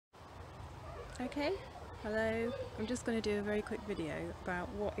Okay, hello. I'm just going to do a very quick video about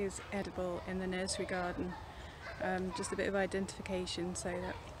what is edible in the nursery garden. Just a bit of identification so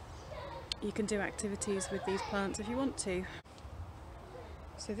that you can do activities with these plants if you want to.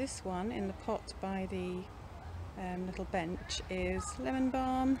 So this one in the pot by the little bench is lemon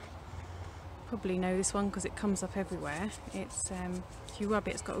balm. Probably know this one because it comes up everywhere. It's if you rub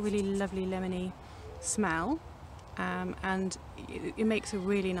it, it's got a really lovely lemony smell. And it makes a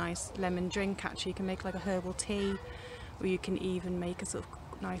really nice lemon drink. Actually, you can make like a herbal tea, or you can even make a sort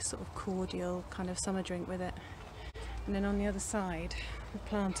of nice sort of cordial kind of summer drink with it. And then on the other side we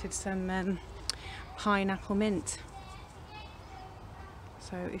planted some pineapple mint.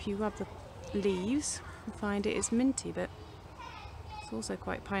 So if you rub the leaves you find it is minty, but it's also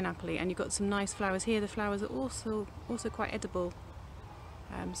quite pineapple-y, and you've got some nice flowers here. The flowers are also quite edible,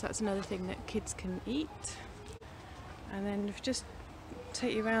 so that's another thing that kids can eat. And then we've just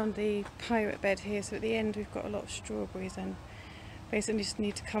take you around the pirate bed here. So at the end we've got a lot of strawberries, and basically just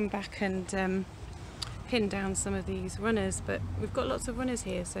need to come back and pin down some of these runners. But we've got lots of runners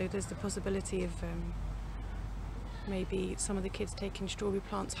here, so there's the possibility of maybe some of the kids taking strawberry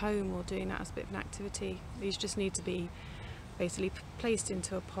plants home or doing that as a bit of an activity. These just need to be basically placed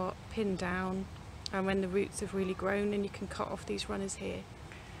into a pot, pinned down, and when the roots have really grown then you can cut off these runners here.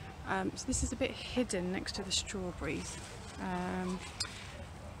 So this is a bit hidden next to the strawberries.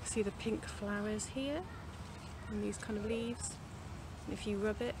 See the pink flowers here and these kind of leaves. And if you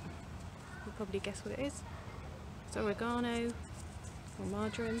rub it, you'll probably guess what it is. It's oregano or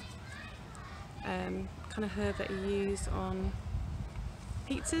marjoram, kind of herb that you use on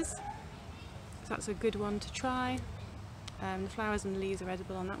pizzas. So that's a good one to try. The flowers and the leaves are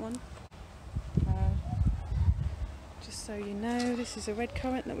edible on that one. Just so you know, this is a red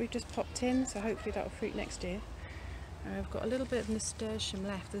currant that we've just popped in, so hopefully that will fruit next year. I've got a little bit of nasturtium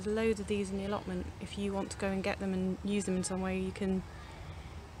left. There's loads of these in the allotment. If you want to go and get them and use them in some way, you can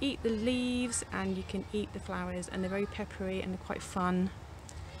eat the leaves and you can eat the flowers, and they're very peppery and they're quite fun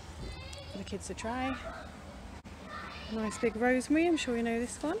for the kids to try. Nice big rosemary, I'm sure you know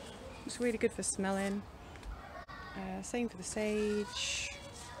this one. It's really good for smelling. Same for the sage.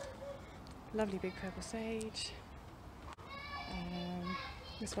 Lovely big purple sage.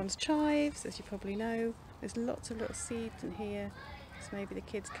 This one's chives, as you probably know. There's lots of little seeds in here, so maybe the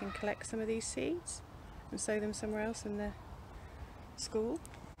kids can collect some of these seeds and sow them somewhere else in the school.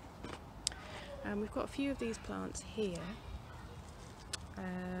 We've got a few of these plants here.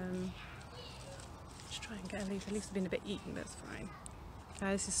 Just try and get at least they've been a bit eaten, that's fine.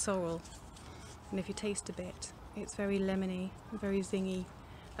 This is sorrel, and if you taste a bit, it's very lemony, very zingy.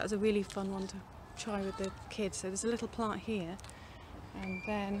 That was a really fun one to try with the kids. So there's a little plant here, and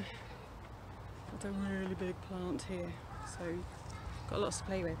then got a really big plant here, so got lots to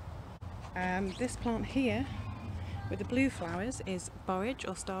play with. This plant here with the blue flowers is borage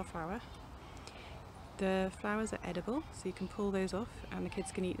or starflower. The flowers are edible, so you can pull those off and the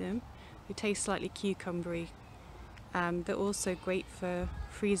kids can eat them. They taste slightly cucumbery. They're also great for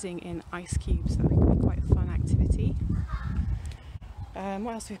freezing in ice cubes, so that can be quite a fun activity.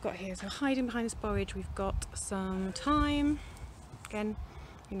 What else we've got here? So hiding behind this borage we've got some thyme. Again,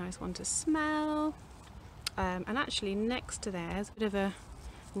 a nice one to smell. And actually next to there's a bit of a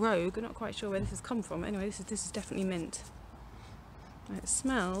rogue. I'm not quite sure where this has come from. Anyway, this is definitely mint. And it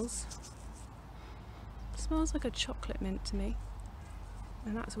smells like a chocolate mint to me,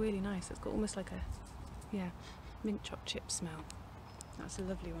 and that's really nice. It's got almost like a mint choc chip smell. That's a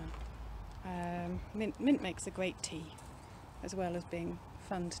lovely one. Mint makes a great tea, as well as being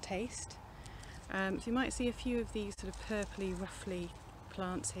fun to taste. So you might see a few of these sort of purpley, ruffly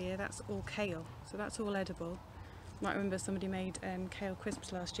plants here. That's all kale, so that's all edible. You might remember somebody made kale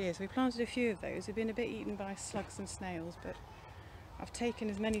crisps last year, so we planted a few of those. They've been a bit eaten by slugs and snails, but I've taken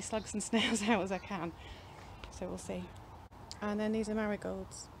as many slugs and snails out as I can, so we'll see. And then these are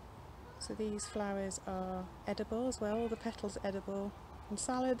marigolds. So these flowers are edible as well. The petals are edible. And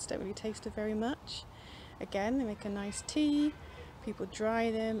salads don't really taste it very much. Again, they make a nice tea. People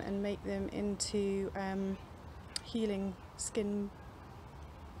dry them and make them into healing skin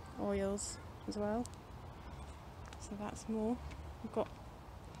oils as well. So that's more. We've got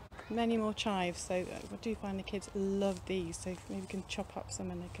many more chives, so I do find the kids love these, so maybe we can chop up some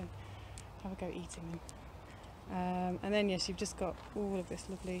and they can have a go eating them. And then yes, you've just got all of this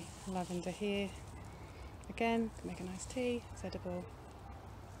lovely lavender here. Again, can make a nice tea, it's edible,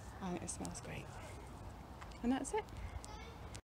 and it smells great. And that's it.